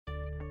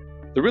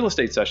The Real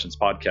Estate Sessions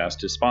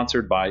podcast is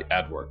sponsored by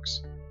AdWorks.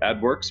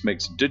 AdWorks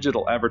makes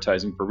digital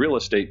advertising for real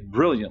estate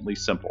brilliantly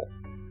simple.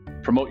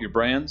 Promote your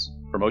brands,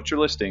 promote your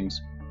listings.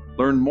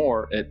 Learn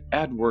more at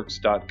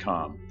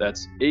adworks.com.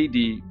 That's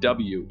ADWERX.com,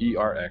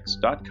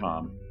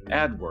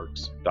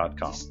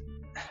 adworks.com.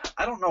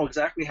 I don't know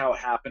exactly how it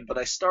happened, but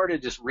I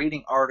started just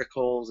reading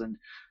articles and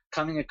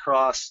coming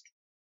across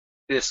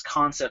this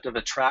concept of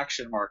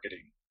attraction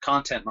marketing,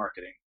 content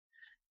marketing,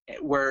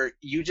 where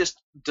you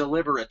just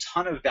deliver a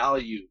ton of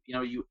value. You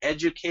know, you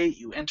educate,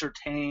 you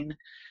entertain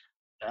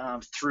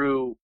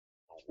through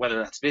whether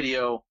that's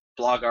video,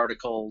 blog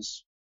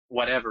articles,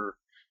 whatever,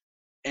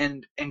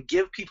 and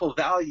give people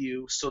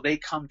value so they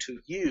come to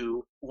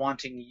you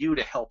wanting you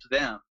to help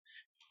them.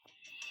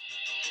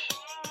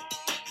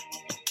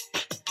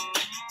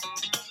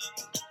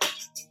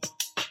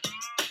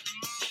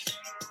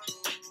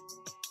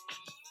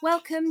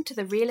 Welcome to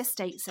the Real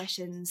Estate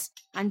Sessions,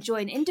 and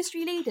join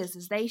industry leaders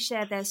as they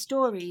share their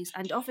stories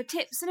and offer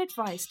tips and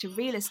advice to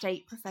real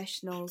estate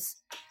professionals.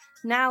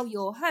 Now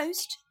your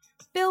host,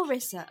 Bill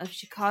Risser of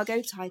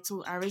Chicago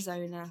Title,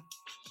 Arizona.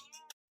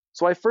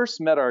 So I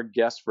first met our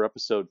guest for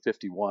episode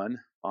 51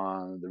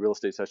 on the Real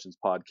Estate Sessions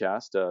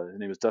podcast. His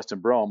name is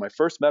Dustin Brohm. I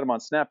first met him on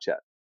Snapchat.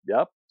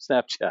 Yep,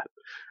 Snapchat.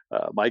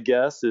 My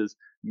guess is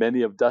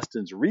many of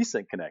Dustin's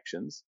recent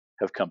connections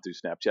have come through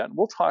Snapchat, and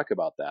we'll talk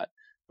about that.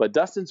 But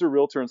Dustin's a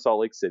realtor in Salt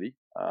Lake City.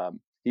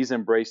 He's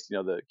embraced,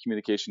 the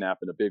communication app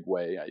in a big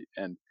way,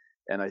 and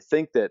I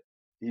think that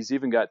he's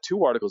even got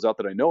two articles out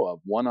that I know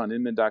of, one on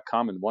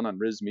Inman.com and one on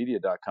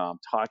RizMedia.com,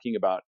 talking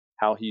about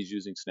how he's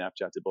using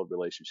Snapchat to build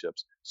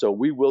relationships. So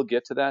we will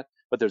get to that,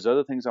 but there's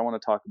other things I want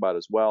to talk about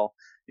as well,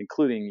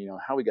 including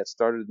how he got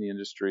started in the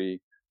industry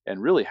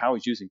and really how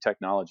he's using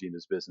technology in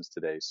his business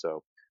today.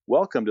 So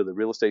welcome to the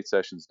Real Estate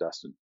Sessions,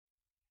 Dustin.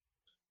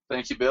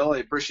 Thank you, Bill. I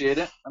appreciate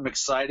it. I'm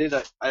excited.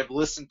 I've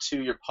listened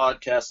to your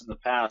podcast in the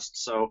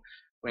past, so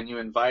when you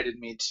invited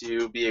me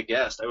to be a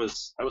guest, I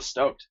was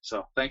stoked.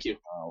 So thank you.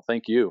 Oh,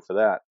 thank you for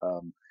that.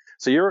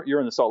 So you're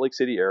in the Salt Lake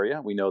City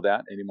area. We know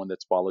that. Anyone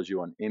that follows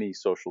you on any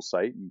social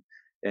site,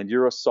 and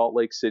you're a Salt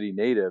Lake City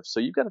native. So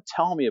you've got to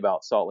tell me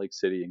about Salt Lake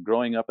City and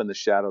growing up in the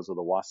shadows of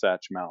the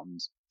Wasatch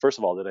Mountains. First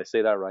of all, did I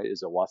say that right?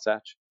 Is it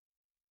Wasatch?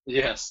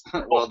 Yes.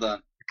 Well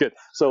done. Good.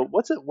 So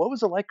what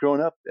was it like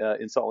growing up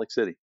in Salt Lake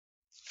City?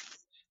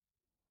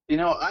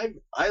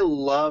 I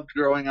loved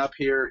growing up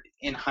here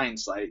in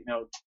hindsight.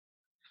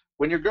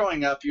 When you're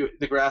growing up,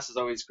 the grass is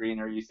always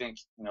greener. You think,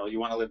 you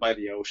want to live by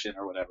the ocean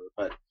or whatever.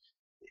 But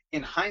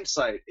in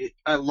hindsight,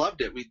 I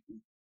loved it.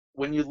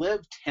 When you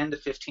live 10 to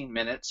 15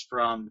 minutes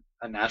from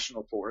a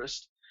national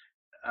forest,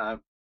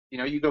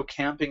 you go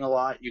camping a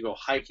lot, you go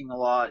hiking a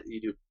lot.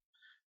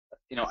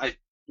 I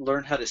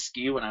learned how to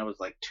ski when I was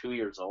like 2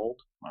 years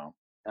old. Wow.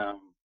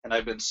 And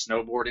I've been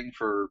snowboarding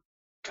for,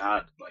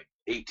 like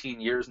 18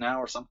 years now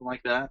or something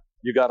like that.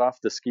 You got off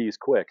the skis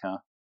quick, huh?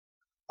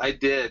 I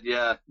did,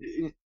 yeah.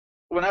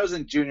 When I was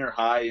in junior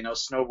high,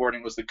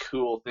 snowboarding was the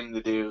cool thing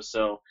to do.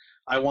 So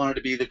I wanted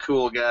to be the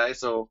cool guy.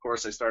 So of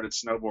course I started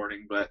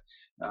snowboarding, but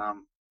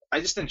I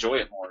just enjoy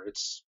it more.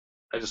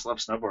 I just love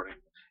snowboarding.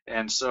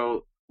 And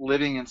so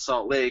living in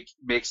Salt Lake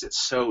makes it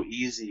so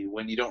easy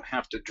when you don't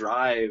have to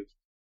drive,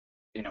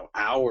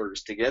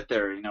 hours to get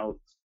there.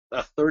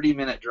 A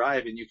 30-minute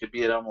drive and you could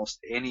be at almost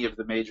any of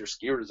the major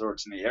ski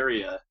resorts in the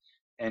area,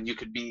 and you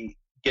could be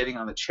getting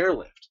on the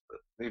chairlift,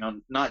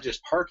 not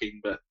just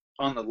parking, but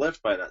on the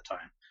lift by that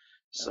time.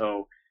 Yeah.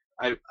 So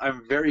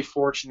I'm very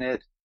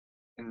fortunate,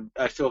 and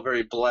I feel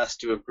very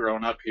blessed to have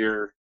grown up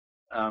here.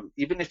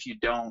 Even if you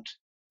don't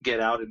get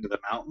out into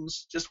the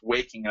mountains, just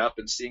waking up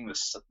and seeing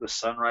the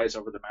sunrise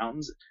over the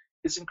mountains,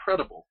 it's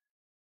incredible.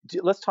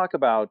 Let's talk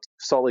about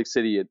Salt Lake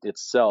City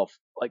itself.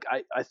 Like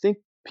I think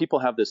people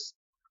have this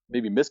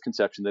maybe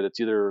misconception that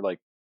it's either like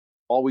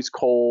always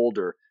cold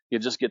or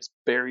it just gets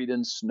buried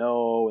in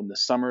snow and the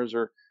summers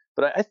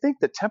but I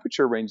think the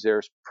temperature range there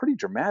is pretty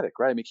dramatic,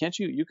 right? I mean, can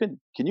you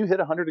hit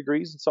 100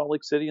 degrees in Salt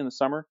Lake City in the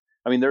summer?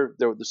 I mean,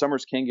 the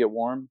summers can get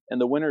warm and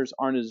the winters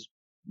aren't as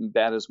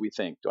bad as we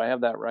think. Do I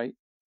have that right?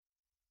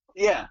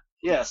 Yeah.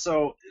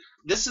 So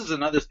this is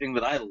another thing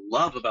that I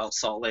love about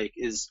Salt Lake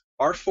is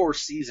our 4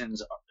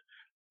 seasons,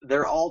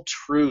 they're all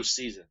true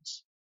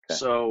seasons. Okay.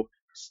 So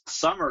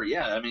summer,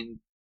 yeah, I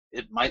mean,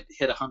 it might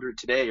hit 100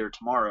 today or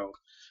tomorrow.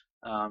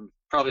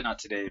 Probably not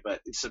today, but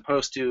it's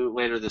supposed to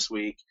later this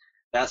week.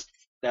 That's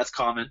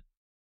common.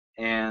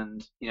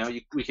 And,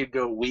 we could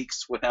go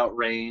weeks without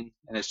rain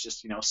and it's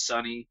just,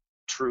 sunny,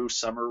 true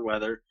summer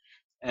weather.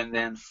 And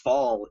then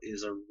fall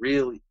is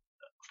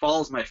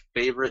my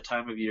favorite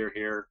time of year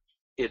here.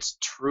 It's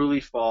truly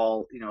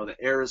fall. The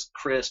air is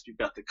crisp. You've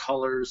got the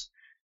colors,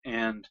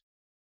 and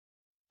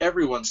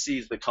everyone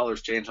sees the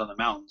colors change on the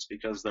mountains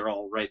because they're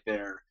all right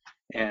there.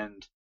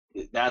 And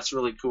that's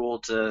really cool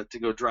to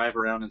go drive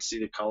around and see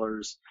the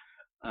colors.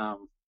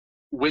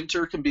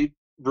 Winter can be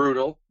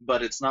brutal,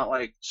 but it's not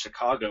like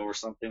Chicago or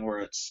something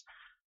where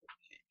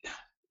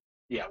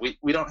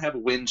we don't have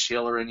wind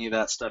chill or any of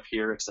that stuff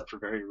here except for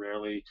very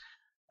rarely.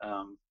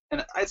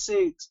 And I'd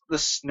say the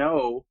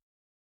snow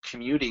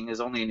commuting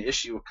is only an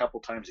issue a couple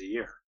times a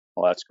year.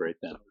 Well, that's great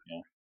then. So Yeah.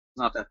 it's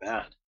not that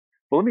bad.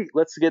 Well,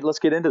 let's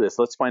get into this.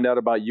 Let's find out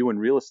about you in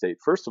real estate.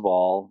 First of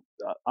all,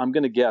 I'm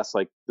going to guess,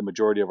 like the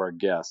majority of our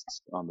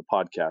guests on the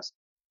podcast,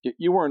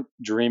 you weren't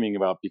dreaming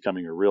about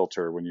becoming a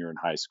realtor when you were in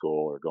high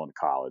school or going to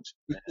college.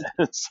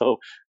 So,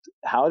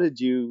 how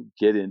did you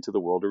get into the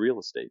world of real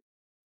estate?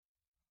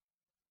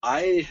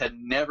 I had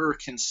never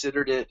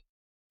considered it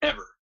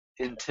ever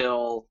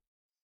until,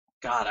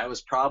 God, I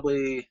was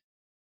probably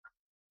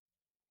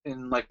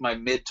in like my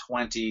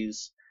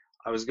mid-20s.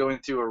 I was going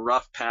through a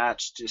rough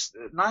patch, just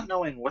not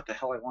knowing what the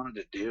hell I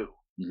wanted to do.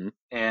 Mm-hmm.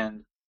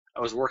 And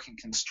I was working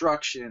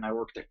construction. I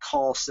worked at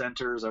call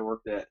centers. I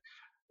worked at,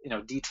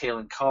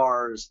 detailing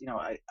cars.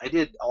 I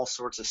did all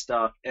sorts of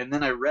stuff. And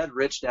then I read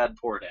Rich Dad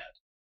Poor Dad.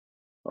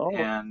 Oh.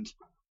 And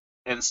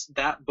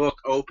that book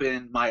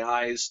opened my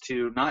eyes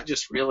to not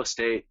just real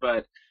estate,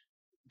 but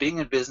being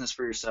in business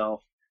for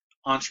yourself,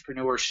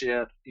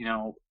 entrepreneurship,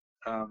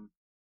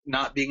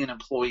 not being an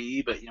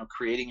employee, but,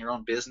 creating your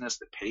own business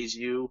that pays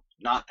you,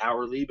 not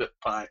hourly, but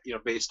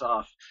based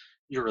off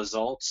your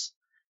results.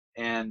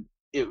 And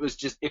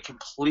it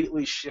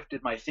completely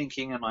shifted my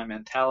thinking and my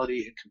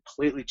mentality and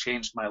completely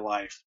changed my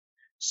life.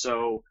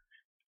 So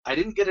I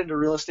didn't get into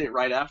real estate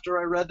right after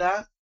I read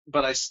that,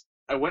 but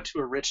I went to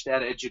a Rich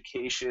Dad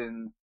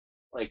education,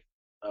 like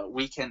a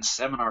weekend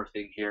seminar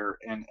thing here,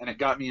 and it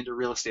got me into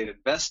real estate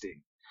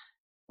investing.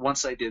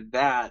 Once I did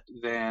that,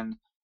 then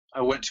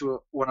I went to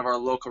one of our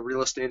local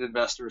real estate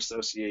investor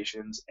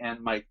associations, and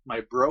my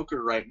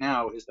broker right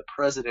now is the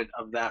president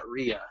of that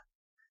RIA.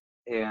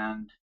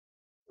 And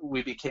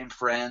we became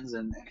friends,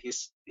 and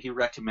he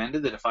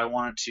recommended that if I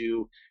wanted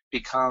to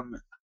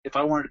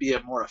be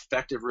a more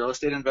effective real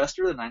estate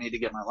investor, then I need to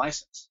get my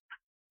license.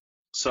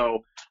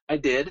 So I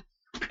did,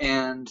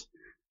 and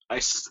I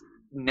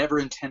never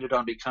intended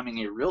on becoming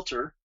a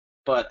realtor,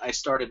 but I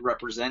started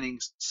representing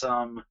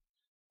someone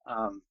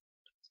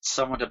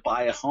to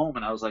buy a home,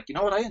 and I was like, you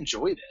know what, I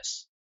enjoy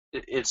this.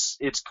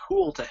 It's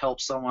cool to help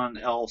someone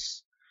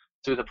else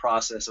through the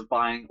process of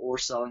buying or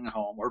selling a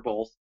home, or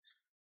both.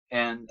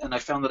 And I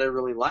found that I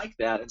really like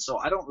that. And so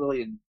I don't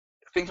really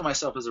think of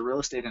myself as a real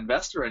estate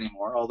investor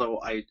anymore,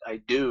 although I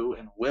do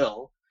and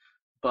will.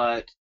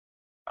 But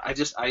I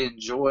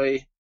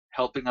enjoy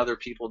helping other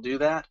people do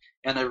that.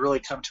 And I really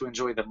come to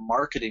enjoy the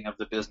marketing of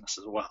the business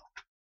as well.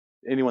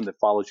 Anyone that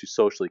follows you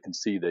socially can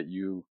see that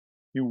you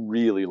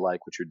really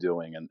like what you're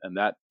doing, and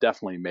that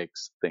definitely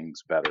makes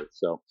things better.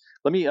 So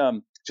let me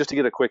just to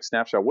get a quick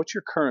snapshot, what's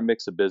your current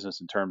mix of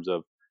business in terms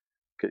of,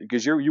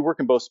 because you work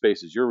in both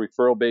spaces, you're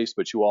referral based,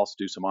 but you also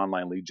do some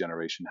online lead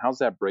generation. How's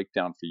that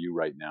breakdown for you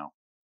right now?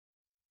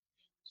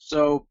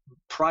 So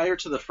prior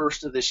to the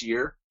first of this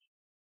year,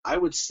 I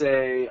would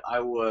say I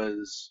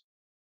was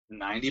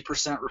 90%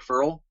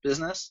 referral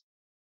business.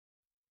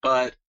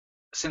 But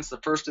since the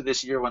first of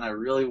this year, when I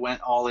really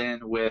went all in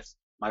with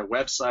my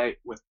website,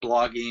 with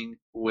blogging,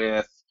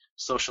 with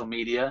social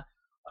media,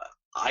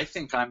 I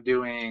think I'm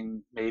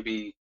doing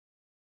maybe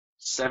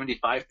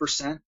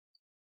 75%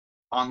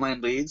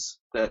 online leads,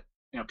 that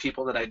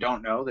people that I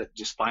don't know that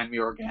just find me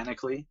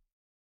organically.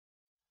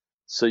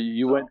 So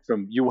you went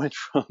from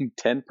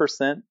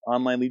 10%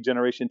 online lead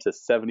generation to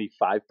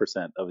 75%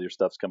 of your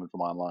stuff's coming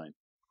from online.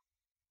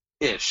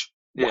 Ish.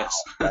 Wow,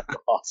 yes. That's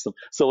awesome.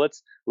 So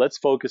let's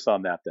focus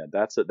on that then.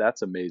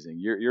 That's amazing.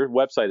 Your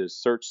website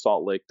is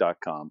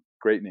searchsaltlake.com.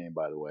 Great name,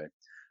 by the way.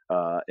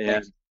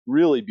 And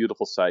really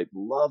beautiful site.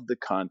 Love the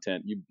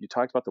content. You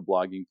talked about the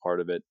blogging part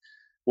of it.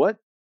 What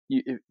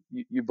you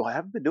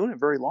haven't been doing it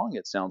very long,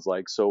 it sounds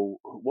like. So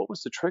what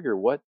was the trigger?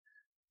 What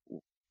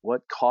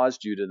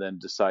caused you to then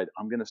decide,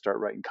 I'm going to start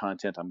writing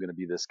content, I'm going to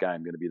be this guy,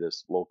 I'm going to be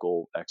this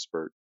local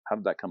expert? How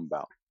did that come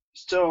about?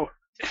 So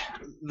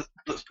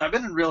I've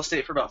been in real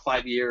estate for about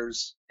 5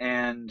 years,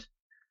 and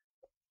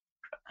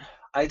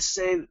I'd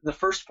say the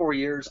first 4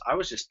 years I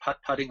was just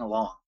putting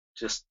along,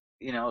 just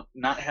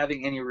not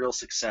having any real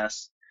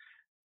success.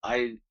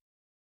 I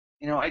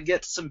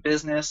get some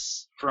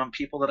business from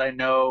people that I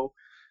know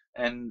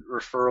and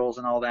referrals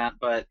and all that,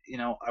 but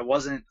I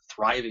wasn't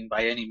thriving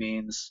by any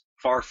means.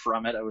 Far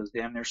from it. I was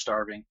damn near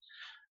starving.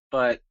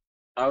 But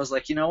I was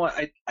like, you know what?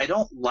 I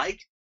don't like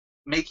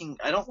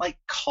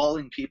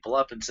calling people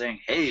up and saying,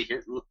 hey,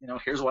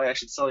 here's why I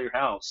should sell your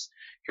house.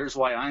 Here's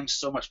why I'm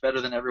so much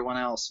better than everyone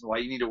else and why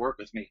you need to work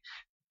with me.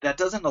 That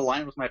doesn't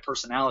align with my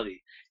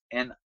personality.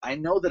 And I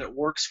know that it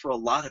works for a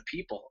lot of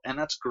people, and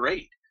that's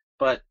great,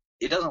 but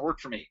it doesn't work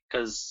for me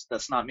because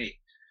that's not me.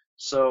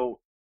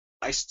 So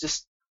I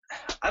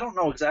don't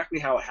know exactly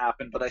how it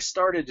happened, but I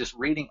started just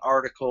reading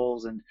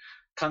articles and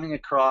coming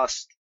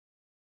across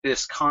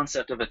this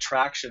concept of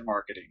attraction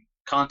marketing,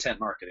 content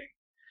marketing,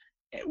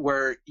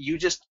 where you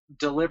just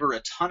deliver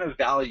a ton of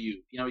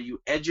value. You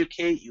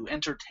educate, you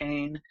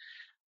entertain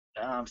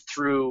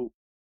through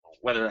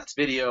whether that's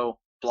video,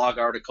 blog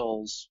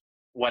articles,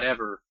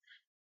 whatever,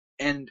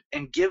 and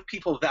give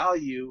people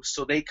value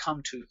so they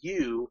come to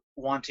you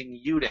wanting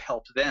you to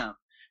help them.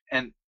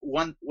 And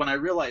when I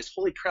realized,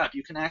 holy crap,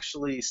 you can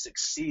actually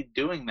succeed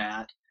doing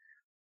that,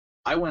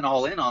 I went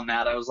all in on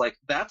that. I was like,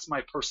 that's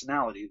my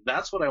personality.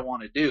 That's what I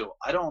want to do.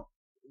 I don't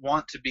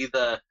want to be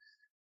the,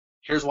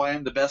 here's why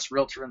I'm the best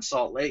realtor in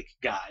Salt Lake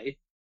guy.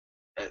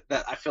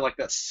 That I feel like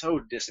that's so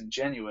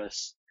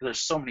disingenuous. There's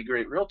so many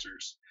great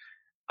realtors.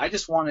 I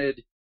just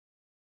wanted,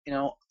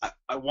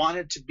 I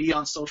wanted to be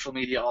on social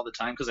media all the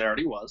time because I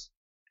already was.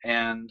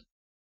 And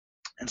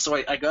so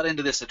I got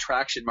into this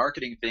attraction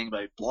marketing thing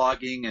by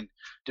blogging and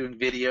doing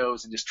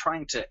videos and just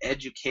trying to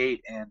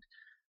educate and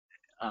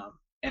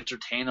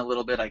entertain a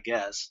little bit, I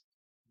guess.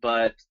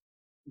 But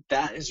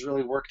that has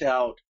really worked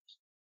out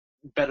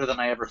better than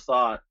I ever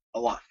thought, a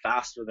lot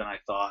faster than I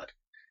thought.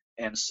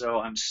 And so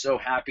I'm so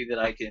happy that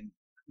I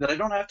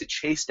don't have to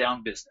chase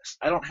down business.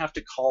 I don't have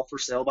to call for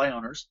sale by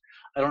owners.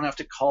 I don't have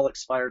to call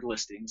expired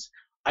listings.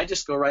 I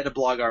just go write a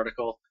blog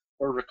article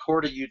or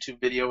record a YouTube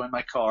video in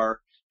my car,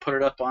 put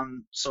it up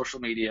on social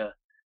media,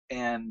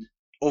 and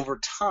over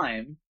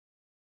time,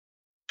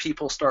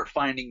 people start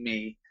finding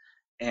me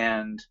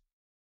and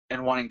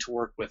wanting to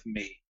work with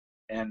me.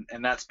 And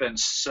that's been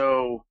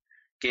so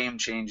game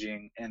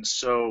changing and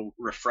so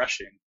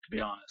refreshing, to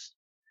be honest.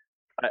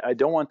 I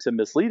don't want to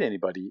mislead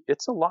anybody.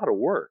 It's a lot of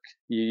work.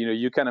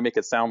 You kind of make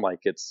it sound like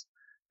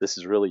this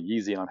is really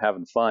easy and I'm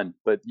having fun,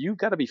 but you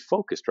got to be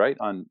focused, right,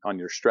 on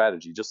your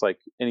strategy, just like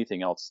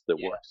anything else that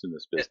works in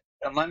this business.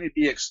 And let me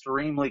be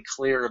extremely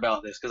clear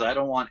about this because I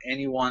don't want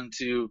anyone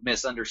to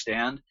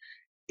misunderstand.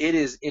 It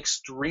is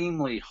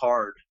extremely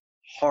hard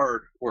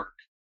work.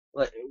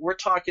 Like, we're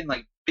talking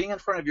like being in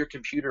front of your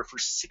computer for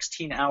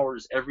 16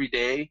 hours every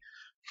day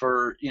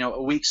for,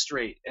 a week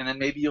straight. And then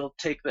maybe you'll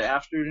take an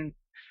afternoon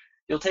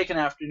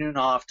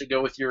off to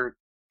go with your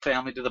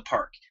family to the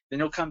park. Then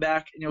you'll come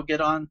back and you'll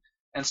get on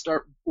and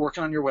start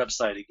working on your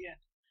website again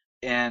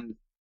and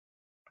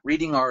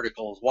reading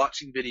articles,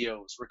 watching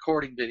videos,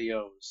 recording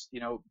videos,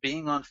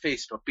 being on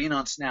Facebook, being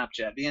on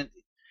Snapchat,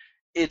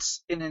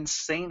 it's an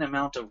insane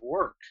amount of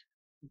work,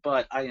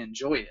 but I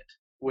enjoy it,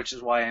 which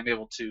is why I'm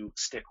able to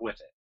stick with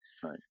it.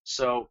 Right.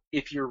 So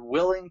if you're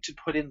willing to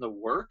put in the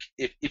work,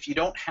 if you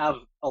don't have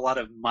a lot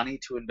of money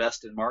to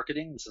invest in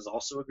marketing, this is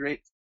also a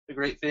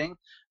great thing,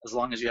 as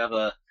long as you have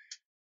a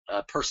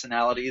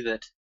personality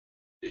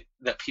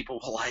that people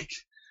will like.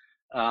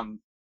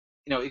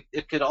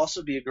 It could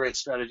also be a great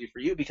strategy for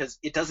you because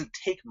it doesn't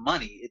take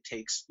money. It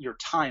takes your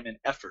time and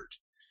effort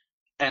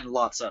and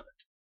lots of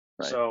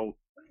it. Right. So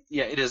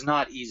yeah, it is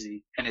not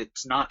easy and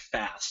it's not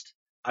fast.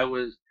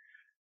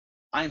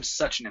 I'm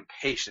such an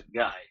impatient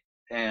guy,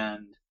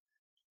 and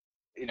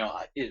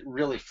it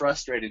really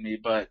frustrated me,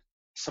 but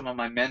some of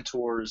my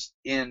mentors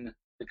in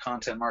the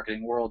content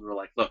marketing world were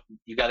like, look,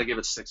 you got to give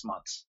it 6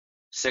 months.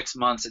 6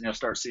 months and you'll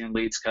start seeing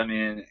leads come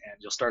in and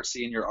you'll start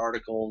seeing your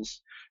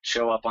articles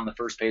show up on the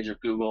first page of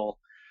Google,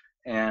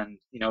 and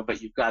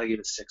but you've got to give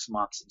it 6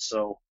 months. And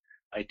so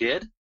I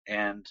did,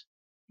 and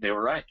they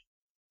were right.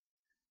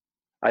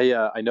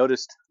 I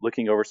noticed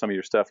looking over some of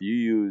your stuff, you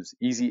use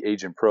Easy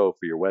Agent Pro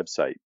for your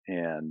website,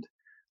 and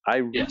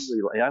I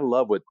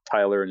love what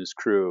Tyler and his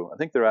crew, I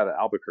think they're out of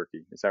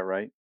Albuquerque. Is that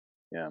right?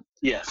 Yeah.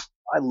 Yes.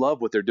 I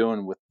love what they're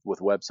doing with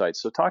websites.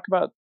 So talk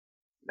about,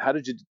 how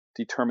did you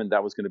determine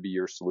that was going to be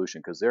your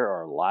solution? Because there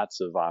are lots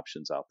of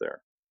options out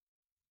there.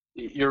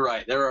 You're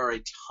right. There are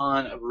a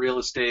ton of real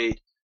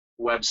estate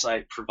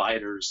website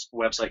providers,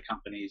 website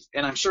companies,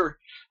 and I'm sure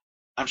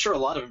a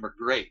lot of them are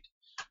great.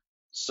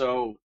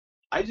 So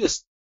I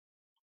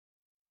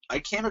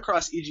came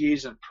across Easy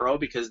Agent Pro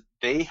because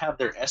they have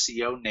their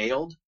SEO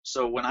nailed.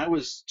 So when I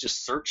was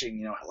just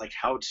searching, like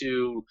how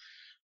to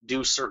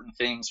do certain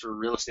things for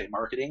real estate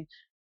marketing,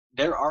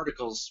 their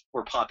articles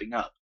were popping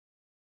up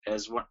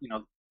as what,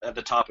 at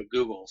the top of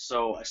Google.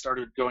 So I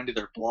started going to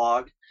their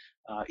blog,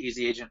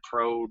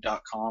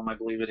 easyagentpro.com, I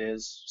believe it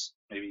is.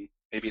 Maybe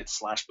it's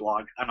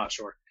 /blog. I'm not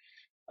sure.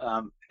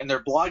 And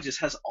their blog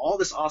just has all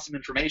this awesome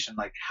information,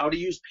 like how to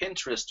use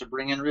Pinterest to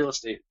bring in real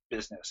estate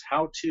business,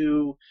 how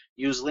to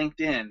use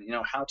LinkedIn,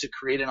 how to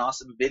create an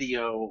awesome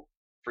video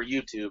for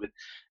YouTube,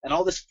 and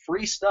all this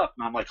free stuff.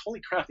 And I'm like,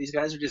 holy crap, these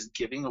guys are just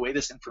giving away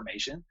this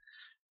information.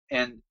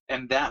 And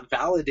that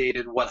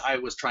validated what I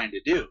was trying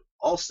to do.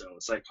 Also,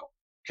 it's like,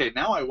 okay,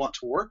 now I want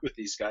to work with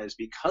these guys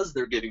because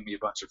they're giving me a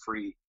bunch of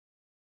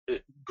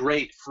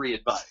great free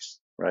advice.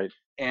 Right.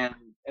 And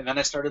then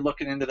I started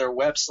looking into their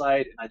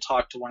website, and I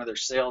talked to one of their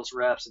sales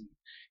reps, and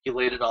he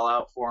laid it all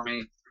out for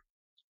me.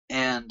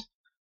 And,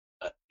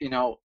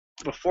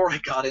 before I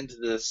got into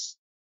this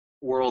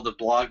world of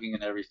blogging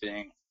and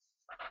everything,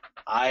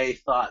 I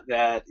thought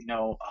that,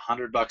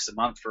 $100 a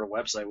month for a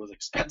website was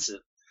expensive.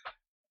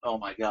 Oh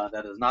my God,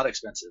 that is not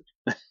expensive.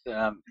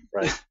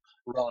 Right.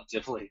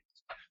 Relatively.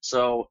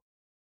 So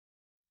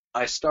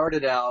I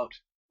started out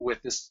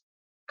with this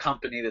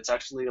company that's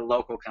actually a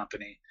local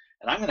company,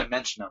 and I'm going to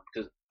mention them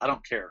because I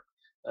don't care.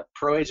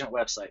 Pro Agent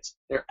websites,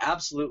 they're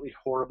absolutely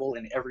horrible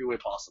in every way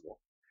possible.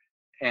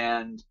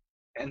 And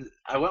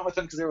I went with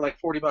them because they were like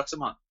 $40 a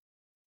month.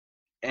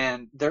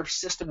 And their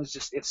system is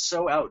it's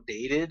so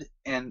outdated.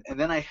 And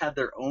then I had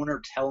their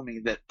owner tell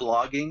me that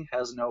blogging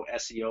has no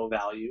SEO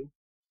value.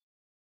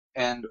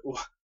 And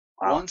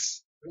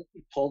once he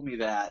told me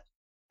that,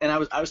 and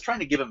I was trying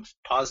to give him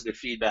positive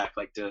feedback,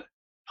 like to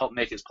help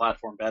make his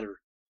platform better.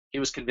 He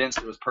was convinced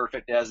it was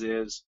perfect as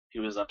is. He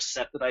was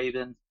upset that I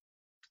even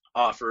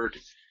offered.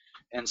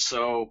 And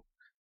so,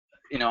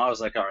 I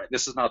was like, all right,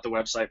 this is not the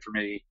website for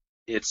me.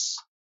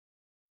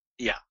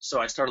 So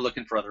I started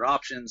looking for other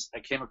options. I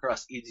came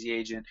across Easy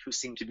Agent, who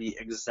seemed to be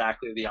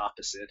exactly the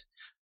opposite.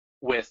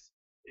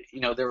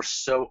 They were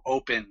so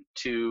open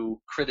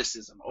to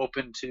criticism,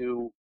 open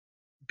to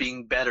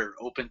being better,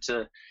 open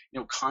to,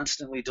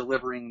 constantly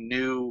delivering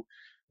new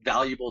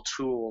valuable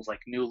tools, like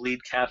new lead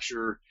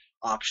capture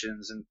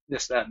options and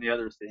this, that, and the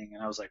other thing.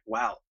 And I was like,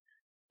 wow.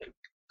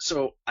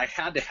 So I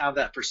had to have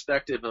that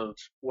perspective of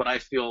what I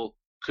feel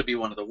could be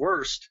one of the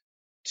worst,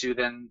 to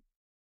then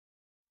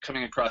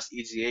coming across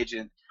Easy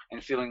Agent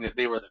and feeling that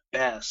they were the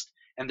best,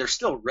 and they're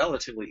still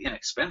relatively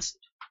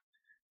inexpensive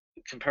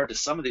compared to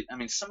some of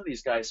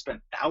these guys spend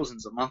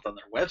thousands a month on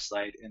their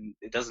website, and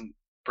it doesn't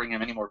bring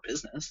them any more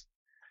business.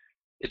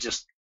 It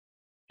just,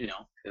 it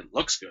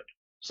looks good.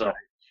 So,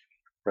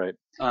 right.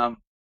 I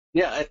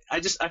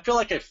feel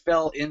like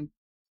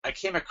I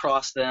came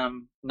across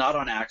them not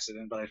on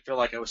accident, but I feel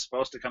like I was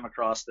supposed to come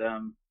across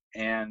them,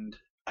 and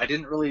I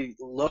didn't really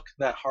look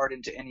that hard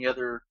into any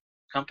other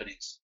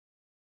companies.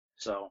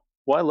 So.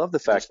 Well, I love the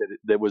fact that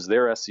it was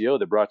their SEO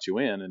that brought you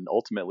in, and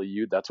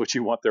ultimately that's what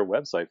you want their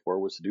website for,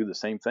 was to do the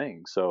same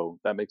thing. So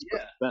that makes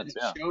perfect sense.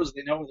 It shows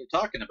they know what they're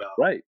talking about.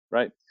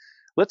 Right.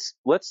 Let's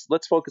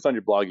focus on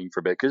your blogging for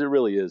a bit, because it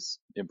really is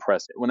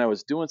impressive. When I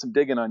was doing some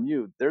digging on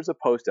you, there's a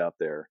post out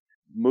there,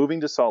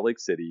 moving to Salt Lake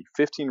City,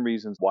 15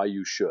 reasons why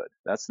you should.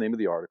 That's the name of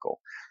the article.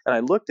 And I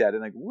looked at it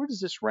and I go, where does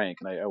this rank?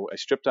 And I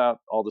stripped out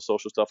all the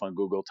social stuff on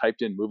Google,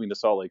 typed in moving to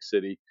Salt Lake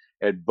City,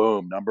 and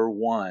boom, number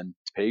one,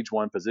 page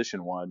one,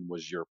 position one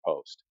was your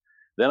post.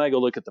 Then I go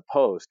look at the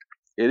post.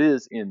 It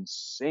is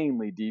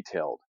insanely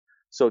detailed.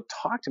 So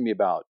talk to me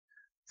about,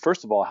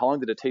 first of all, how long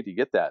did it take to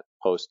get that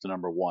post to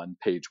number one,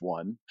 page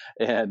one?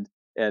 And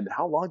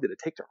how long did it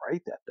take to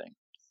write that thing?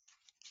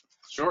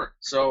 Sure.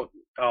 So,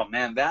 oh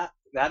man, that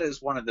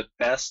is one of the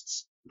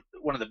best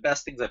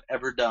things I've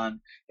ever done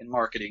in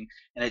marketing,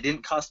 and it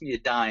didn't cost me a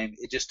dime.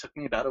 It just took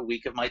me about a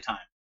week of my time.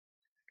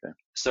 Okay.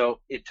 So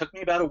it took me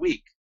about a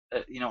week.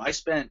 I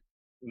spent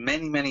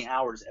many, many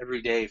hours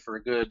every day for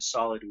a good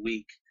solid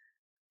week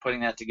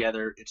putting that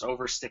together. It's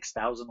over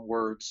 6,000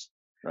 words.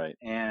 Right.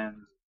 And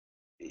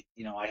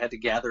I had to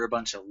gather a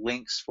bunch of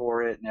links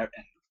for it and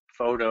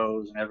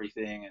photos and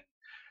everything.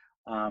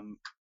 And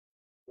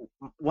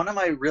one of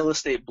my real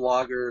estate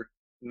blogger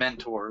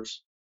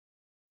mentors,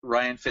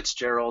 Ryan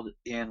Fitzgerald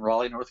in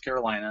Raleigh, North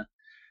Carolina,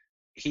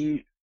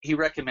 he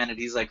recommended,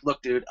 he's like,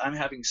 look, dude, I'm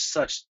having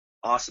such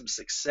awesome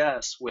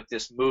success with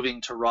this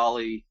moving to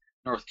Raleigh,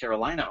 North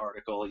Carolina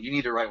article. You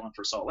need to write one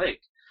for Salt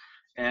Lake.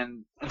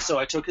 And so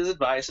I took his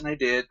advice and I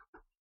did.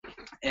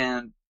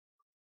 And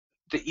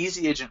the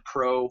Easy Agent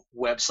Pro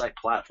website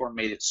platform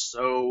made it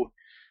so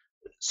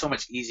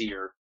much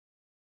easier.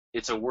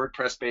 It's a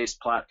WordPress-based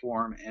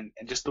platform, and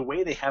just the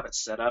way they have it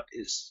set up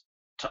is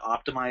to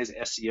optimize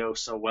SEO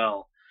so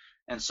well.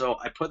 And so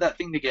I put that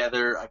thing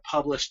together. I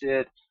published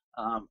it.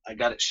 I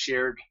got it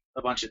shared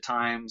a bunch of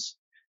times,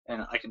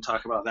 and I can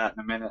talk about that in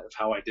a minute of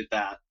how I did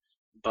that.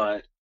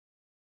 But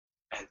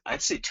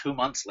I'd say 2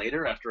 months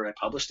later, after I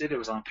published it, it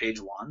was on page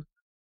one.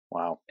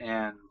 Wow.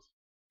 And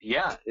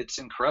yeah, it's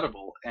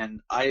incredible. And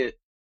I'll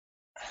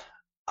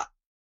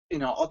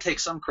take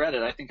some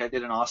credit. I think I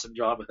did an awesome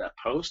job with that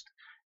post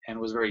and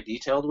was very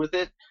detailed with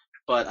it.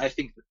 But I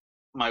think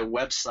my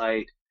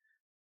website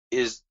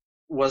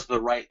was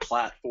the right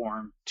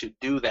platform to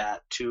do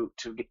that, to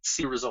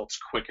see results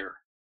quicker.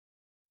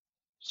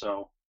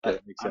 So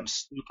I'm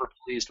super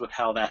pleased with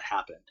how that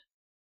happened.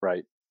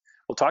 Right.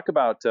 Well, talk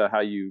about how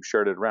you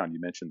shared it around.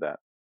 You mentioned that.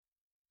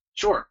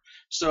 Sure.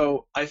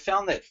 So I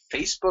found that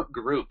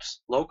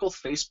local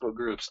Facebook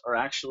groups are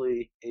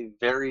actually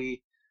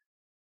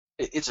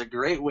it's a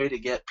great way to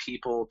get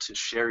people to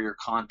share your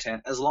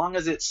content, as long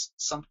as it's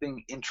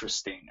something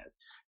interesting.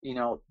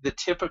 The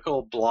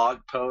typical blog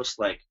post,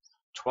 like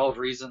 12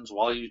 reasons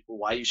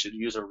why you should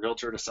use a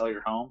realtor to sell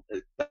your home,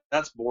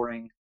 that's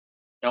boring.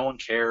 No one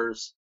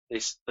cares. They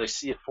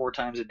see it 4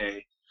 times a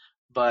day.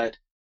 But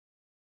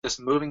this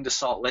moving to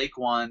Salt Lake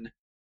one,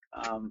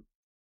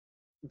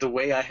 the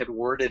way I had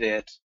worded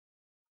it,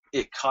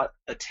 it caught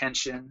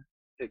attention.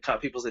 It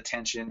caught people's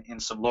attention in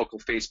some local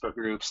Facebook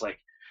groups. Like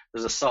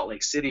there's a Salt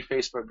Lake City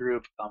Facebook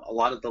group, a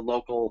lot of the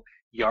local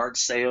yard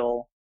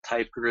sale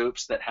type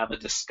groups that have a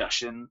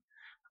discussion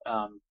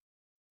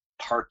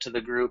part to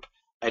the group.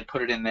 I'd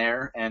put it in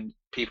there and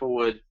people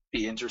would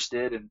be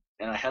interested. And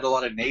I had a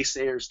lot of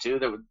naysayers too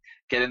that would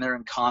get in there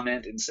and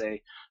comment and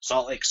say,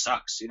 Salt Lake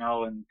sucks,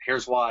 and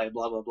here's why,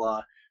 blah, blah,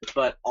 blah.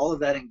 But all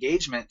of that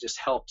engagement just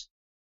helped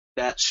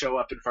that show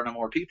up in front of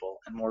more people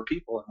and more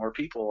people and more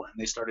people. And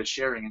they started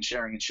sharing and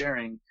sharing and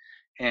sharing.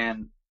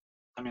 And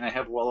I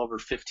have well over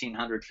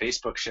 1,500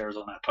 Facebook shares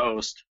on that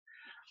post.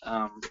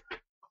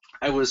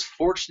 I was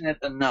fortunate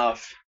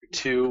enough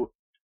to,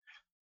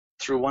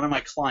 through one of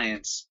my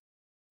clients,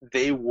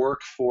 they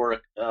work for,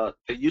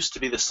 they used to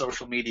be the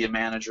social media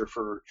manager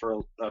for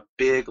a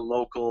big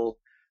local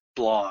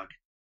blog.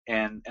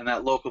 And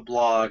that local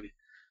blog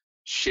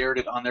shared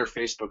it on their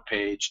Facebook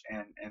page,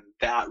 and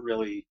that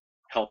really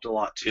helped a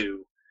lot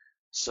too.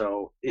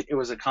 So it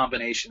was a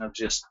combination of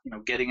just,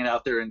 getting it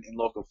out there in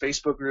local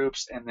Facebook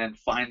groups, and then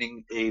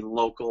finding a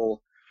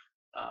local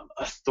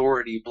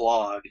authority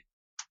blog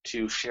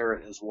to share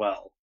it as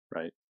well.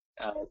 Right.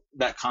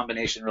 That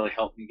combination really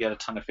helped me get a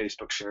ton of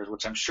Facebook shares,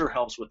 which I'm sure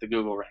helps with the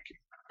Google ranking.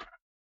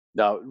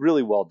 Now,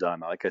 really well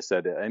done. Like I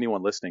said,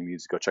 anyone listening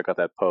needs to go check out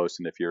that post.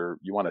 And if you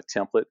want a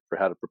template for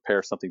how to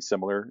prepare something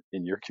similar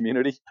in your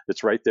community,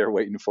 it's right there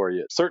waiting for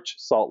you. Search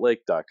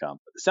saltlake.com.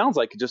 It sounds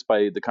like, just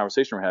by the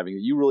conversation we're having,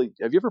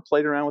 have you ever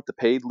played around with the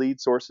paid lead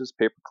sources,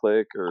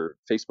 pay-per-click or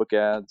Facebook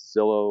ads,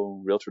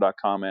 Zillow,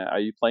 Realtor.com? Are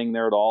you playing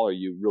there at all? Or are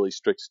you really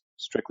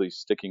strictly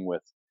sticking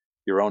with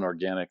your own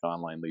organic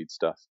online lead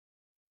stuff?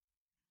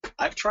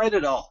 I've tried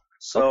it all.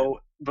 So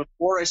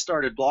before I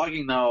started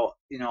blogging, though,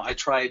 I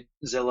tried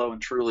Zillow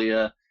and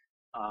Trulia.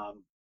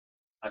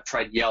 I've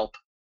tried Yelp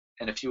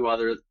and a few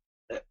other.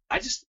 I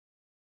just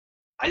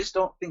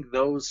don't think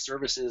those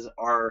services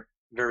are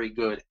very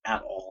good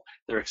at all.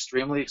 They're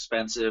extremely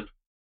expensive.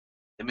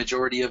 The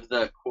majority of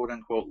the quote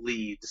unquote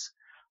leads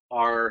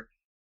are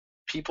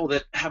people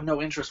that have no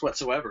interest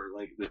whatsoever.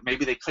 Like,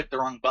 maybe they clicked the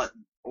wrong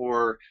button,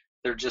 or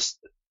they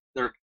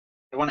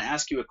want to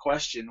ask you a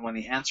question when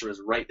the answer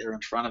is right there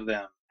in front of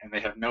them, and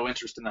they have no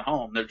interest in the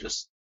home. They're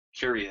just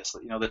curious,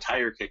 the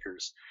tire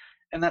kickers.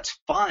 And that's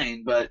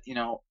fine, but,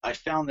 I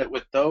found that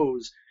with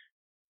those,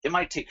 it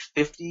might take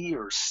 50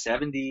 or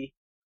 70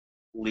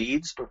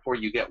 leads before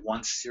you get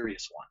one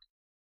serious one.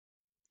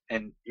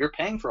 And you're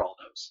paying for all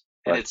those.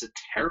 And It's a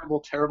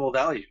terrible, terrible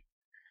value.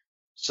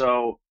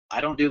 So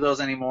I don't do those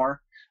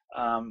anymore.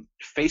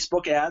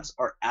 Facebook ads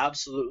are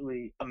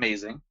absolutely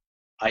amazing.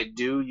 I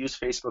do use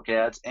Facebook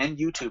ads and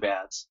YouTube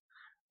ads.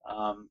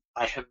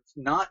 I have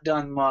not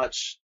done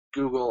much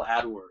Google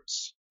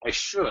AdWords. I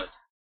should.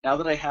 Now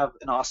that I have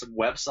an awesome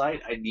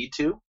website, I need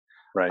to.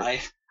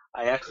 Right.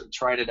 I actually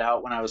tried it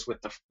out when I was with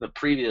the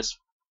previous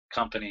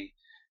company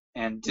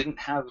and didn't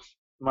have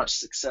much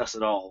success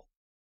at all.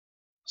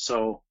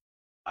 So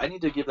I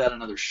need to give that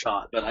another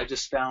shot. But I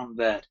just found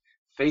that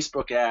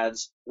Facebook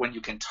ads, when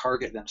you can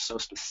target them so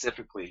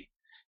specifically,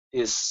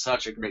 is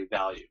such a great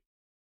value.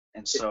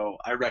 And so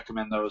I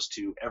recommend those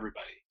to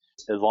everybody.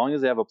 As long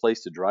as they have a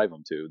place to drive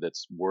them to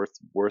that's worth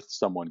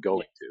someone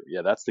going to.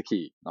 Yeah, that's the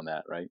key on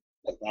that, right?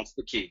 That's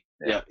the key.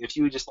 Yeah. If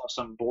you just have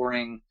some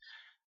boring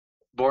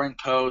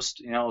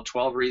post,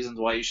 12 reasons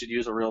why you should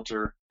use a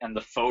realtor, and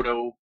the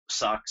photo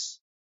sucks,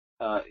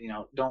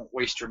 don't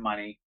waste your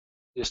money.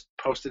 Just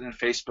post it in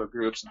Facebook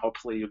groups, and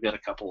hopefully you'll get a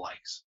couple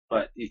likes.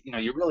 But,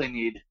 you really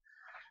need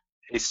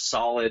a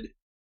solid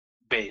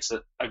base,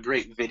 a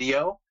great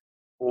video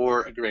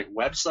or a great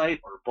website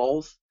or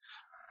both.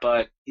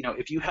 But,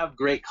 if you have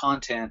great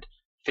content,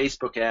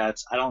 Facebook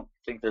ads, I don't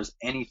think there's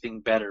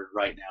anything better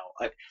right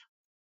now.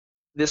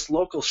 This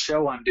local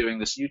show I'm doing,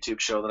 this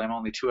YouTube show that I'm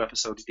only 2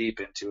 episodes deep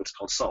into, it's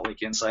called Salt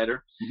Lake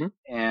Insider. Mm-hmm.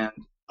 And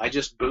I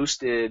just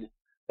boosted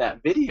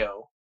that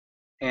video,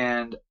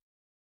 and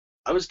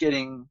I was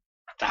getting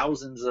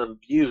thousands of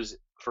views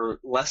for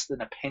less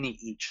than a penny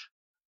each.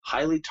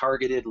 Highly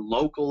targeted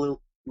local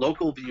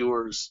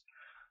viewers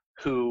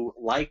who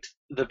liked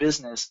the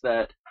business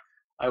that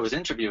I was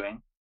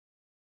interviewing.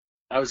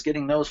 I was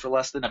getting those for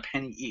less than a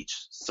penny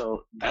each.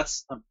 So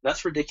that's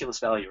ridiculous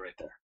value right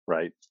there.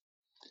 Right.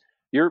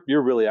 You're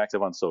really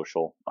active on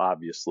social,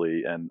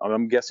 obviously, and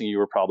I'm guessing you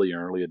were probably an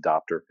early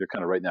adopter. You're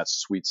kind of right in that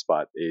sweet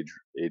spot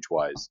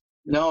age-wise.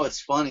 No,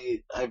 it's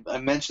funny. I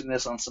mentioned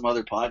this on some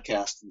other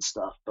podcasts and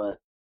stuff, but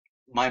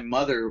my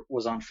mother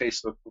was on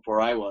Facebook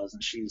before I was,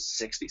 and she's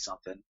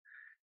 60-something.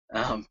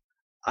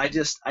 I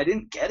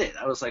didn't get it.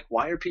 I was like,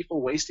 why are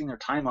people wasting their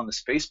time on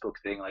this Facebook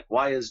thing? Like,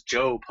 why is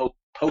Joe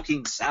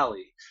poking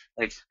Sally?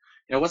 Like,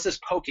 what's this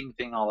poking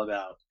thing all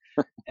about?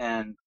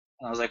 And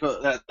I was like,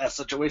 well, that's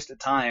such a waste of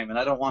time, and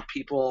I don't want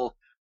people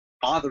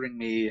bothering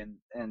me,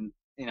 and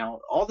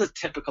all the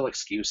typical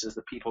excuses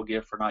that people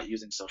give for not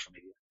using social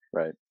media.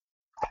 Right.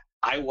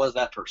 I was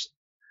that person.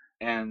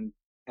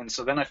 And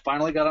so then I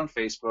finally got on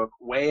Facebook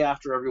way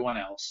after everyone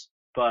else,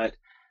 but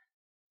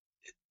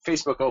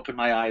Facebook opened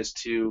my eyes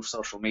to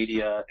social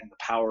media and the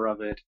power of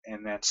it,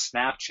 and then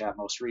Snapchat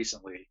most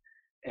recently.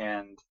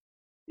 And,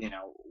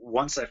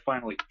 once I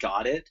finally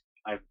got it,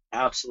 I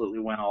absolutely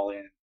went all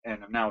in,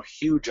 and I'm now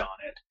huge on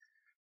it.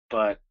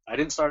 But I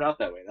didn't start out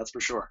that way, that's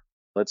for sure.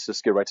 Let's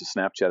just get right to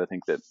Snapchat. I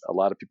think that a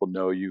lot of people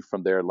know you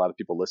from there. A lot of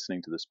people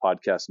listening to this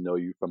podcast know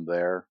you from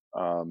there.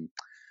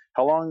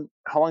 How long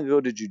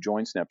ago did you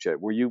join Snapchat?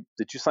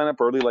 Did you sign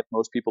up early like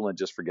most people and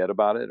just forget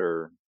about it,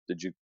 or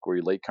were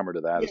you latecomer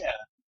to that?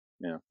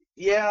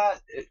 Yeah.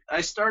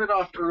 I started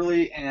off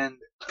early, and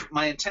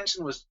my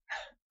intention was,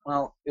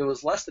 it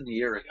was less than a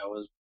year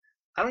ago.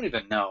 I don't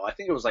even know. I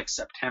think it was like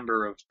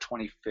September of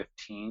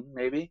 2015,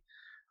 maybe.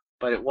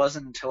 But it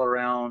wasn't until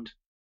around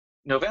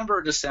November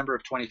or December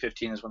of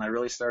 2015 is when I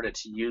really started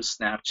to use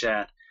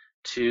Snapchat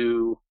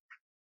to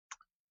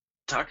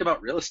talk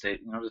about real estate,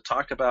 to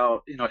talk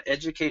about,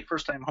 educate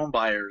first-time home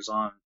buyers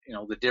on,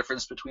 the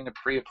difference between a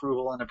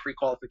pre-approval and a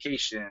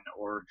pre-qualification,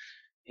 or,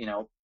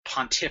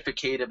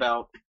 pontificate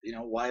about,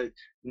 why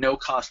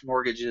no-cost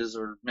mortgages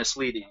are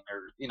misleading,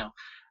 or,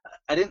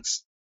 I didn't,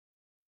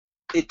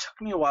 it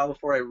took me a while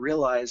before I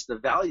realized the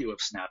value of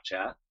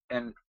Snapchat.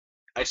 And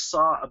I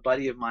saw a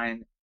buddy of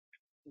mine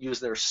use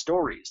their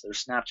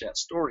Snapchat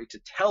story to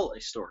tell a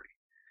story.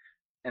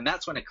 And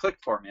that's when it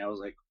clicked for me. I was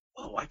like,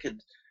 oh, I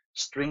could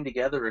string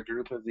together a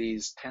group of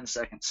these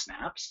 10-second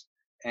snaps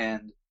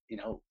and,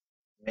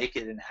 make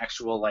it an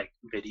actual like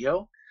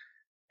video.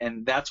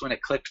 And that's when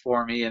it clicked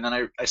for me. And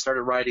then I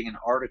started writing an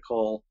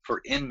article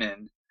for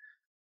Inman,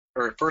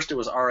 or at first it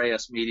was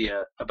RAS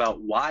Media, about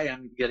why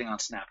I'm getting on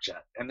Snapchat.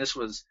 And this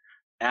was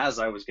as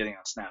I was getting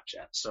on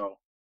Snapchat. So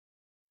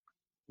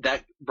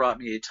that brought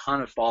me a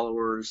ton of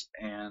followers,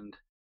 and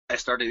I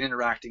started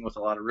interacting with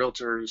a lot of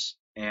realtors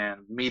and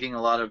meeting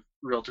a lot of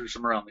realtors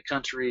from around the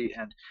country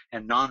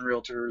and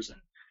non-realtors.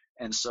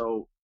 And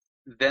so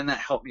then that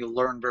helped me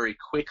learn very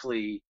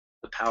quickly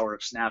the power of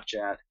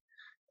Snapchat.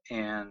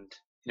 And,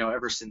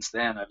 ever since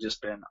then, I've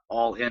just been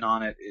all in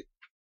on it.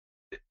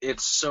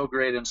 It's so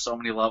great in so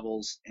many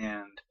levels,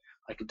 and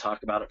I could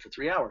talk about it for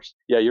 3 hours.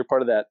 Yeah, you're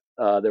part of that.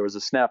 There was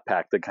a Snap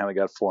Pack that kind of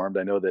got formed.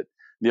 I know that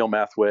Neil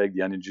Mathweg,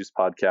 the Onion Juice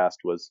podcast,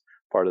 was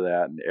part of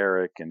that, and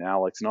Eric and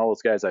Alex and all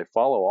those guys. I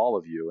follow all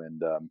of you.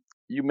 And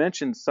you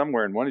mentioned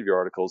somewhere in one of your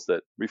articles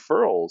that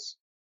referrals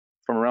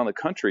from around the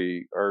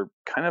country are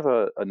kind of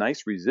a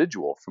nice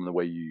residual from the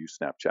way you use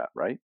Snapchat,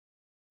 right?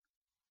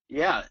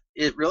 Yeah,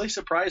 it really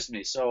surprised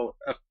me. So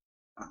a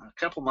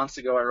couple months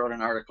ago, I wrote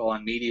an article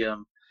on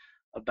Medium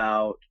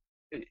about,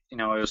 it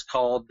was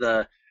called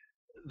the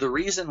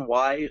reason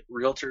why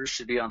realtors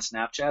should be on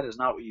Snapchat is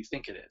not what you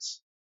think it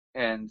is.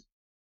 And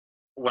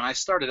when I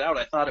started out,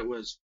 I thought it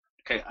was,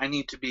 okay, I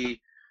need to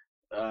be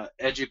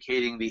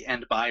educating the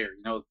end buyer,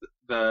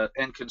 the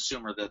end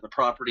consumer, the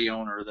property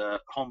owner, the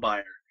home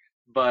buyer.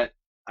 But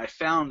I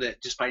found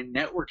that just by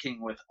networking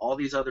with all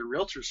these other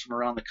realtors from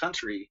around the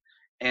country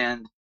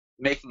and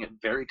making it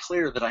very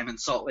clear that I'm in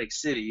Salt Lake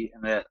City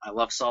and that I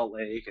love Salt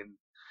Lake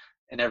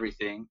and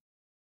everything,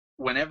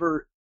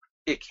 whenever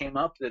it came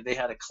up that they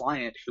had a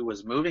client who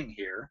was moving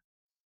here,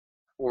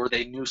 or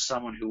they knew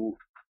someone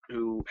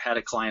who had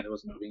a client that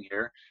was moving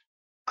here,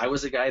 I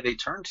was the guy they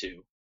turned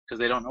to because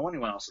they don't know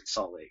anyone else in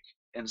Salt Lake.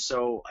 And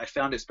so I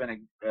found it's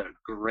been a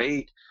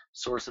great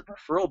source of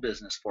referral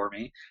business for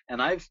me.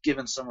 And I've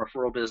given some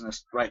referral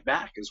business right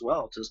back as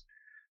well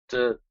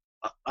to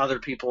other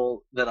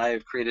people that I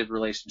have created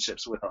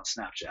relationships with on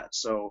Snapchat.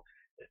 So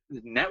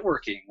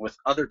networking with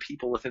other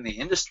people within the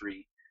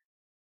industry,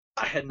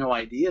 I had no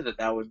idea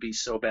that would be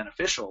so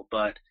beneficial,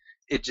 but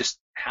it just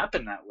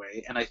happened that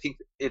way. And I think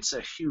it's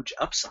a huge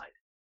upside.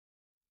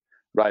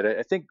 Right.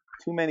 I think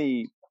too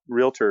many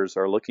realtors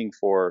are looking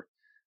for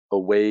a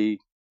way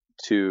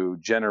to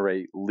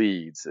generate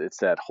leads. It's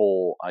that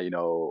whole,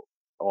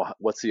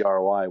 what's the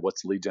ROI?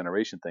 What's the lead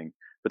generation thing?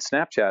 But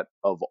Snapchat,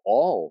 of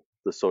all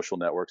the social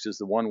networks, is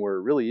the one where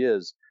it really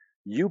is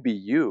you be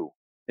you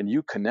and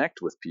you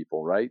connect with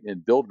people, right?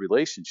 And build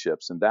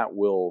relationships, and that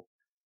will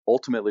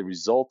ultimately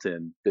result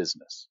in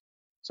business.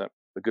 Is that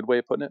a good way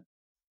of putting it?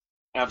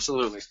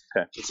 Absolutely.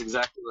 Okay. That's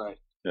exactly right.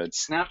 Good.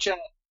 Snapchat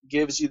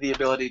gives you the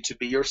ability to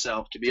be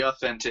yourself, to be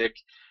authentic.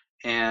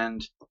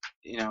 And,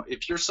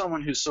 if you're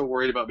someone who's so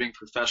worried about being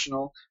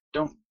professional,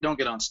 don't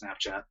get on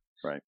Snapchat.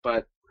 Right.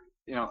 But,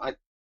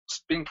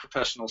 being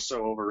professional is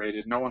so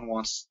overrated. No one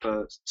wants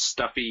the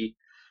stuffy,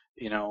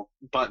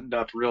 buttoned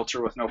up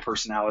realtor with no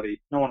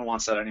personality. No one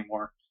wants that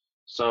anymore.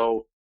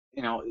 So,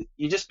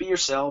 you just be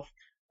yourself.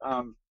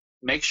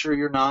 Make sure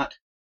you're not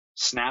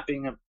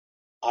snapping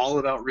all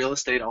about real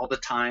estate all the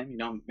time.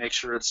 Make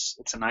sure it's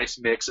a nice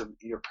mix of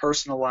your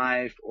personal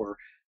life or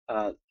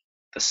the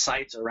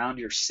sites around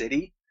your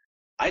city.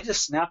 I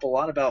just snap a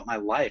lot about my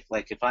life.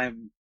 Like if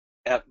I'm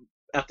at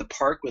the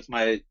park with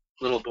my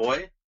little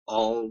boy,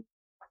 I'll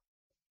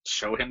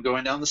show him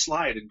going down the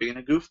slide and being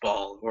a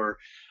goofball, or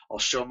I'll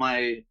show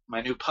my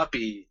new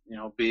puppy,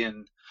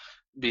 being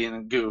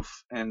a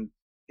goof. And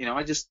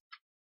I just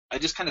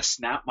kind of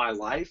snap my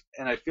life,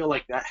 and I feel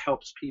like that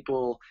helps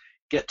people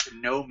get to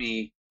know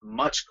me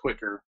much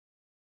quicker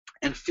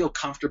and feel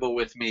comfortable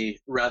with me,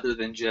 rather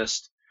than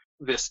just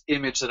this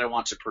image that I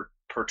want to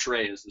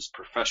portray as this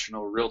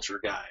professional realtor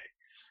guy.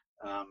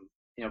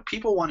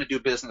 People want to do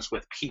business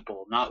with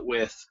people, not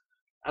with,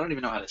 I don't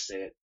even know how to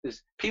say it.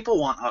 People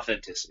want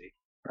authenticity.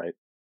 Right.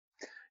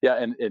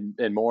 Yeah.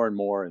 And more and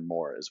more and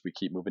more as we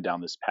keep moving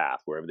down this path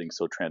where everything's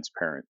so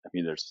transparent. I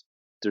mean,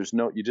 there's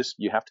no,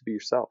 you have to be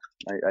yourself.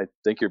 I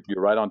think you're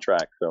right on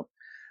track. So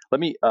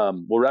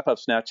we'll wrap up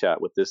Snapchat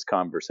with this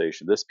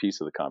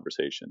piece of the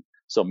conversation.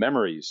 So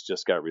Memories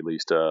just got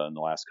released in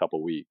the last couple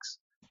of weeks.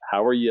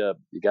 How are you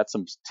got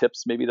some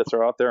tips maybe that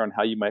are out there on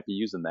how you might be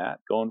using that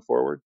going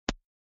forward?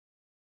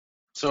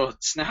 So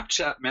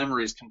Snapchat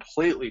Memories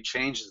completely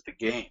changes the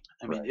game.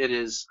 I mean, It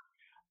is,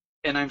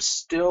 and I'm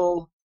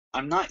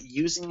not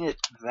using it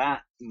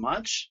that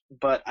much,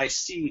 but I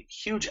see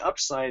huge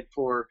upside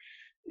for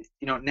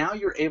now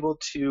you're able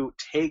to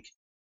take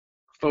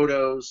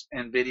photos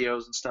and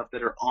videos and stuff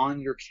that are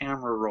on your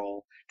camera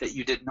roll that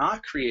you did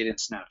not create in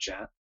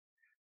Snapchat,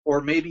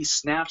 or maybe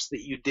snaps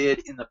that you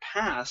did in the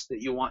past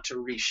that you want to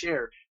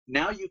reshare.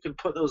 Now you can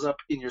put those up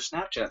in your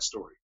Snapchat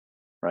story.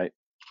 Right.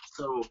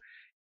 So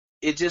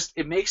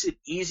it makes it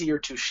easier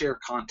to share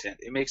content.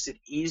 It makes it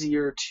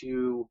easier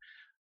to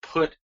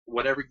put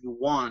whatever you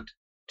want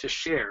to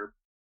share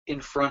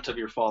in front of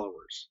your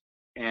followers.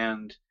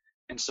 And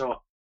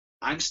so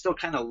I'm still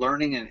kind of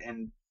learning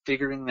and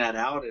figuring that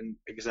out and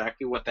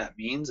exactly what that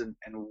means and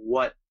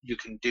what you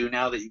can do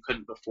now that you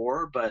couldn't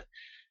before. But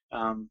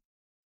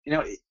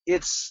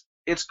it's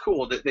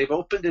cool that they've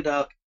opened it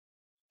up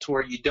to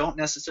where you don't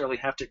necessarily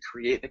have to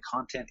create the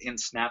content in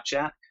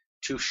Snapchat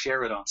to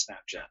share it on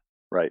Snapchat.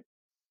 Right.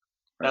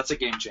 That's a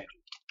game changer.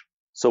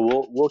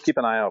 So we'll keep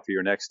an eye out for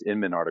your next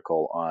Inman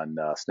article on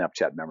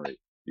Snapchat memory.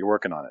 You're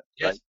working on it,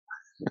 yes.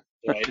 Right?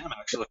 Yeah, I am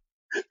actually.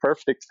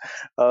 Perfect.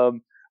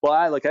 Well,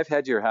 I've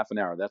had you here half an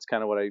hour. That's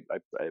kind of what I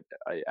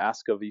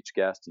ask of each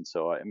guest, and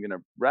so I'm going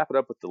to wrap it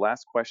up with the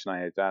last question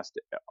I have asked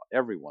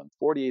everyone,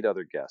 48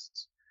 other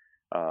guests.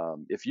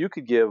 If you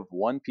could give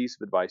one piece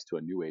of advice to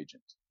a new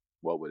agent,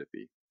 what would it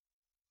be?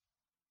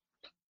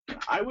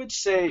 I would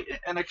say,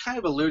 and I kind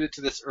of alluded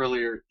to this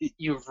earlier,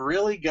 you've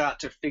really got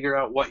to figure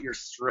out what your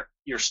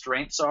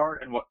strengths are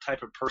and what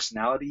type of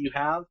personality you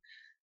have.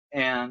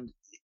 And,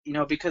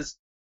 because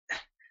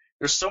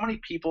there's so many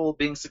people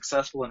being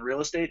successful in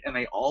real estate and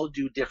they all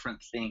do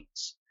different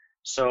things.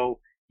 So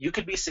you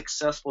could be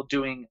successful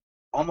doing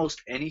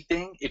almost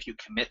anything if you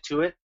commit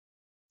to it.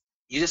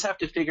 You just have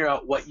to figure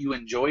out what you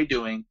enjoy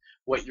doing,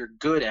 what you're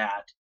good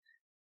at,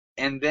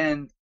 and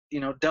then,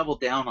 double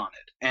down on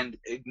it and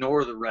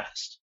ignore the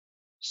rest.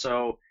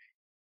 So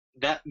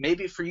that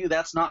maybe for you,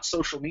 that's not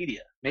social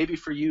media. Maybe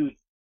for you,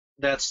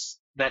 that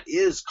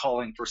is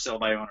calling for sell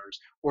by owners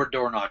or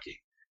door knocking.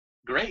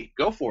 Great,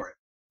 go for it,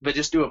 but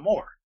just do it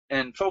more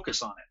and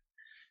focus on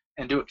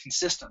it and do it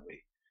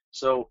consistently.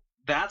 So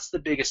that's the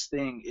biggest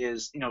thing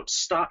is,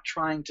 stop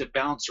trying to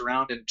bounce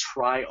around and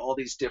try all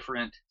these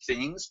different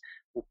things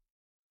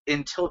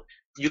until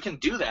you can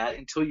do that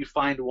until you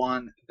find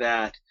one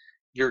that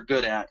you're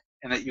good at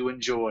and that you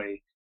enjoy.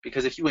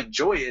 Because if you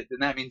enjoy it, then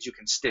that means you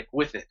can stick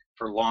with it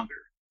for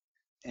longer.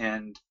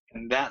 And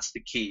that's the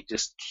key.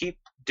 Just keep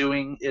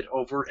doing it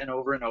over and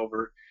over and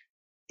over,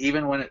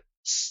 even when it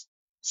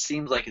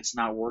seems like it's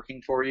not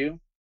working for you.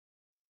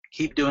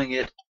 Keep doing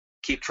it.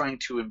 Keep trying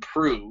to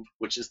improve,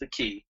 which is the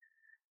key.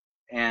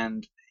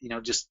 And,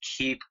 just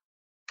keep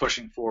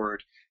pushing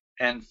forward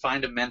and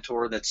find a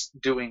mentor that's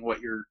doing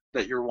what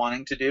you're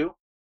wanting to do,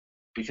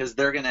 because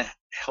they're going to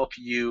help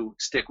you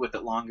stick with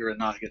it longer and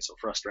not get so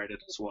frustrated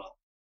as well.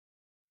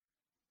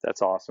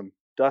 That's awesome.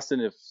 Dustin,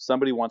 if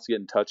somebody wants to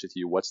get in touch with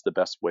you, what's the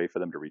best way for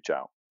them to reach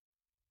out?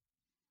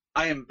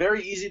 I am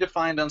very easy to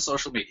find on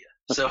social media.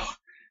 So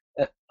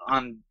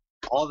on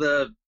all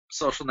the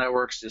social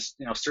networks, just,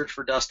 search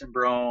for Dustin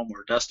Brohm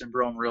or Dustin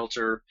Brohm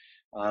Realtor.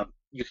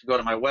 You can go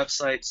to my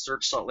website,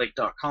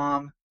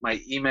 searchsaltlake.com. My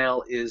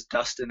email is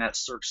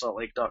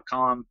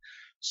dustin@searchsaltlake.com.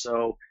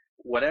 So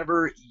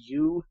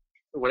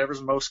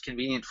whatever's most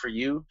convenient for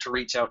you to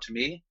reach out to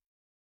me,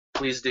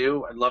 please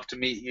do. I'd love to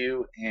meet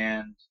you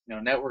and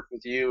network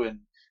with you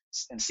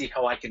and see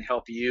how I can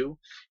help you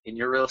in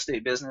your real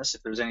estate business.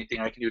 If there's anything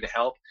I can do to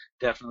help,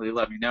 definitely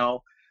let me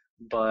know.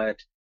 But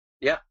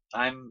yeah,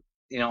 I'm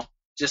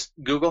just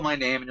Google my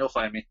name and you'll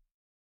find me.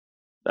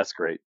 That's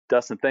great.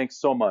 Dustin, thanks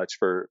so much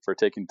for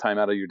taking time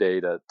out of your day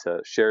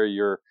to share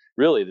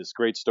this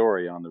great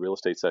story on the real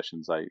estate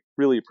sessions. I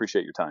really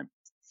appreciate your time.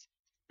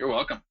 You're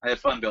welcome. I had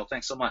fun, Bill.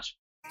 Thanks so much.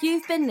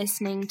 You've been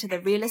listening to the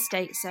Real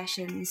Estate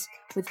Sessions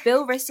with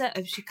Bill Risser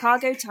of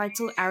Chicago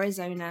Title,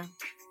 Arizona.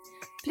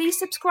 Please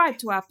subscribe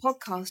to our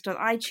podcast on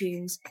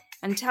iTunes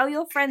and tell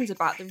your friends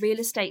about the Real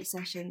Estate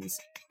Sessions,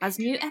 as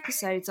new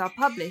episodes are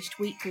published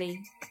weekly.